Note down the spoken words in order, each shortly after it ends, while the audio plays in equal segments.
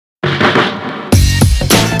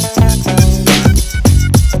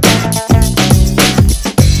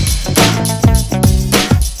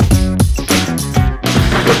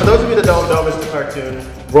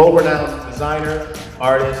World-renowned designer,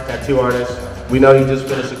 artist, tattoo artist. We know you just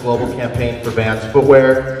finished a global campaign for Vans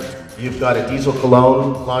footwear. You've got a diesel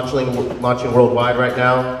cologne launching worldwide right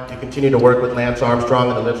now. You continue to work with Lance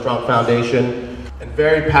Armstrong and the Livestrong Foundation, and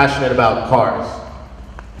very passionate about cars.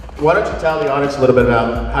 Why don't you tell the audience a little bit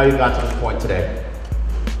about how you got to this point today?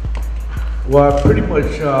 Well, I pretty much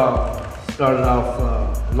started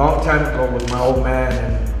off a long time ago with my old man,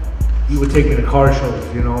 and he would take me to car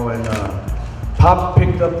shows, you know, and Pop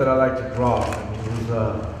picked up that I like to draw, and he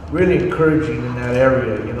was really encouraging in that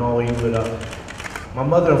area, you know. He would, my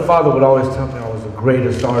mother and father would always tell me I was the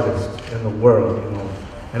greatest artist in the world, you know,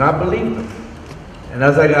 and I believed them. And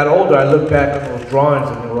as I got older, I looked back at those drawings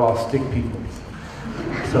and they were all stick people.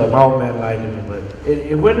 So my old man lied to me, but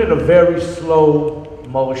it went in a very slow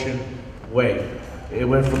motion way. It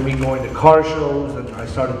went from me going to car shows, and I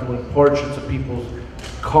started doing portraits of people's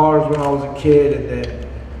cars when I was a kid, and then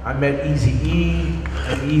I met Eazy-E,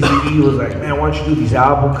 and Eazy-E was like, man, why don't you do these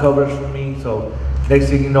album covers for me? So next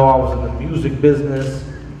thing you know, I was in the music business.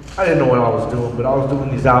 I didn't know what I was doing, but I was doing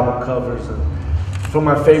these album covers, and from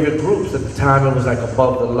my favorite groups at the time, it was like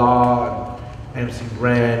Above the Law, and MC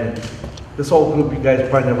Ren, and this whole group you guys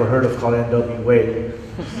probably never heard of called NWA,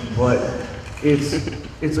 but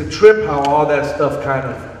it's a trip how all that stuff kind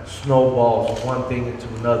of snowballs one thing into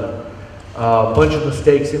another. A bunch of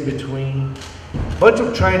mistakes in between, a bunch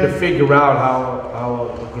of trying to figure out how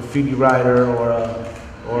a graffiti writer or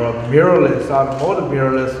a muralist, automotive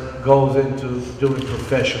muralist, goes into doing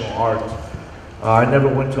professional art. I never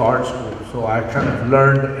went to art school, so I kind of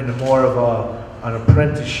learned in more of an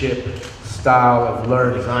apprenticeship style of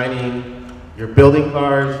learning. Designing, you're building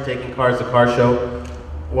cars, taking cars to car show.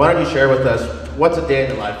 Why don't you share with us, what's a day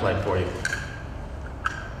in the life like for you?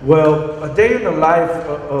 Well, a day in the life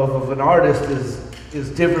of an artist is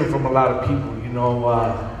different from a lot of people, you know.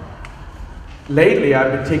 Lately,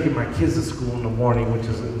 I've been taking my kids to school in the morning, which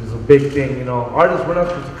is a big thing, you know. Artists, we're not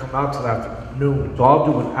supposed to come out till afternoon, so I'll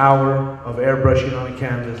do an hour of airbrushing on the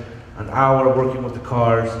canvas, an hour working with the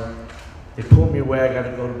cars. They pull me away, I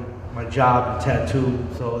gotta go to my job and tattoo,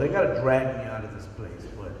 so they gotta drag me out of this place,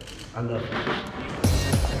 but I love it.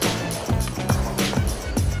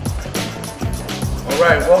 All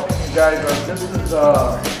right, welcome you guys. This is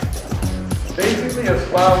basically a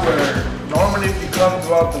spot where normally if you come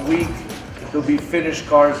throughout the week, there'll be finished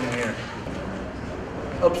cars in here.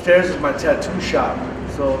 Upstairs is my tattoo shop.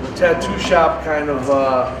 So the tattoo shop kind of,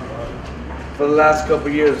 for the last couple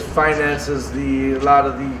of years, finances a lot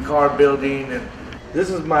of the car building. And this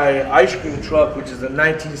is my ice cream truck, which is a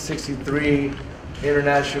 1963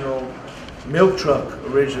 International milk truck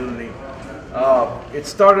originally. It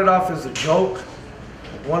started off as a joke.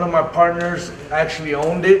 One of my partners actually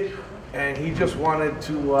owned it, and he just wanted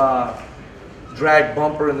to drag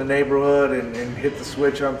bumper in the neighborhood and hit the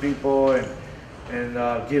switch on people and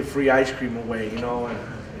give free ice cream away, you know. And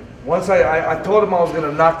once I told him I was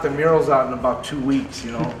gonna knock the murals out in about 2 weeks,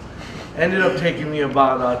 you know. Ended up taking me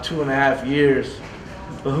about 2.5 years,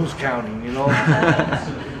 but who's counting, you know?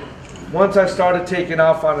 Once I started taking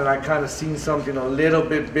off on it, I kind of seen something a little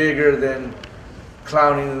bit bigger than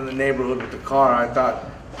clowning in the neighborhood with the car. I thought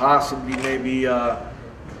possibly maybe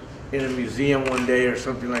in a museum one day or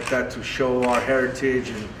something like that to show our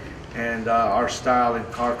heritage and our style in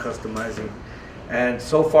car customizing. And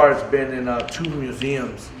so far it's been in 2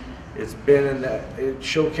 museums. It's been it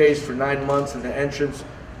showcased for 9 months in the entrance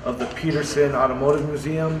of the Peterson Automotive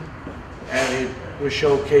Museum, and it was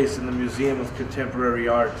showcased in the Museum of Contemporary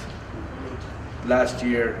Art last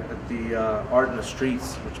year at the Art in the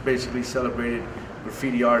Streets, which basically celebrated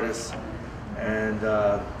graffiti artists. And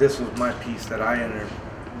this was my piece that I entered.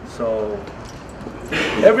 So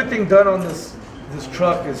everything done on this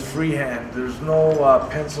truck is freehand. There's no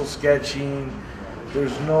pencil sketching.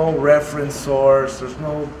 There's no reference source. There's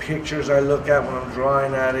no pictures I look at when I'm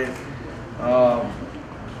drawing at it.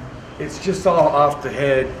 It's just all off the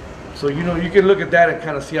head. So, you know, you can look at that and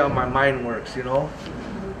kind of see how my mind works, you know?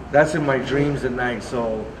 That's in my dreams at night.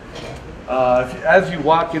 So as you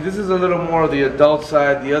walk in, this is a little more of the adult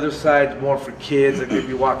side. The other side's more for kids that could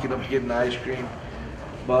be walking up getting ice cream.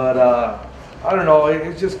 But I don't know,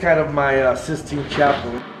 it's just kind of my Sistine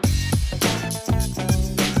Chapel.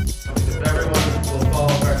 If everyone will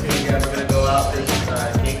follow cartoon, you guys are going to go out this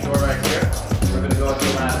gate door right here. We're going to go to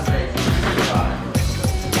the last phase.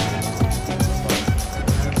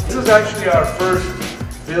 This is actually our first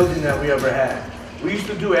building that we ever had. We used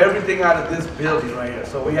to do everything out of this building right here.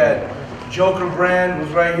 So we had Joker brand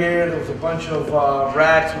was right here. There was a bunch of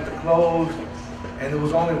racks with the clothes, and there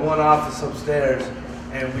was only one office upstairs,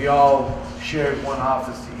 and we all shared one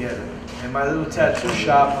office together. And my little tattoo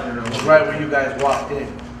shop was right where you guys walked in.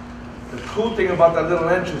 The cool thing about that little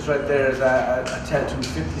entrance right there is I tattooed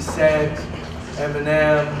 50 Cent,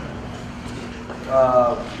 Eminem,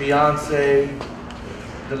 Beyonce,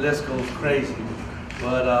 the list goes crazy.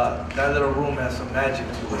 But that little room has some magic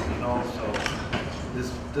to it, you know, so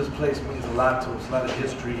this place means a lot to us, a lot of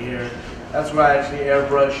history here. That's where I actually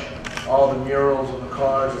airbrush all the murals on the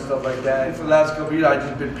cars and stuff like that. For the last couple of years, I've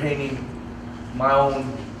just been painting my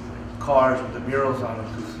own cars with the murals on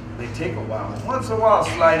them because they take a while. Once in a while, I'll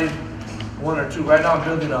slide in one or two. Right now, I'm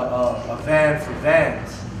building a van for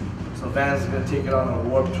Vans. So Vans is going to take it on a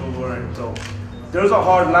Warped Tour. And so there's a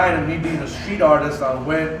hard line of me being a street artist on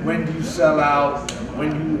when do you sell out,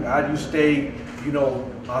 how do you stay, you know,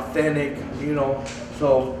 authentic, you know.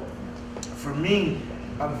 So for me,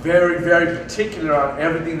 I'm very, very particular on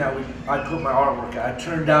everything that I put my artwork at. I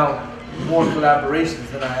turn down more collaborations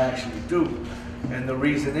than I actually do. And the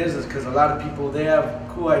reason is because a lot of people, they have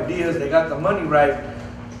cool ideas, they got the money right,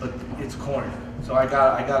 but it's corny. So I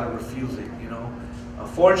gotta refuse it, you know.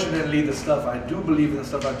 Fortunately, the stuff I do believe in, the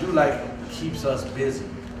stuff I do like, keeps us busy.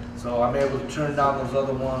 So I'm able to turn down those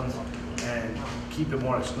other ones and keep it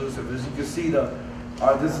more exclusive. As you can see,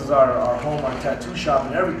 this is our home, our tattoo shop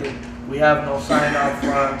and everything. We have no sign out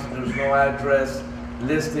front, there's no address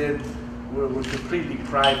listed. We're completely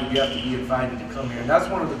private. You have to be invited to come here. And that's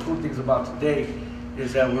one of the cool things about today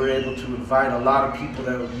is that we're able to invite a lot of people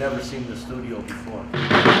that have never seen the studio before.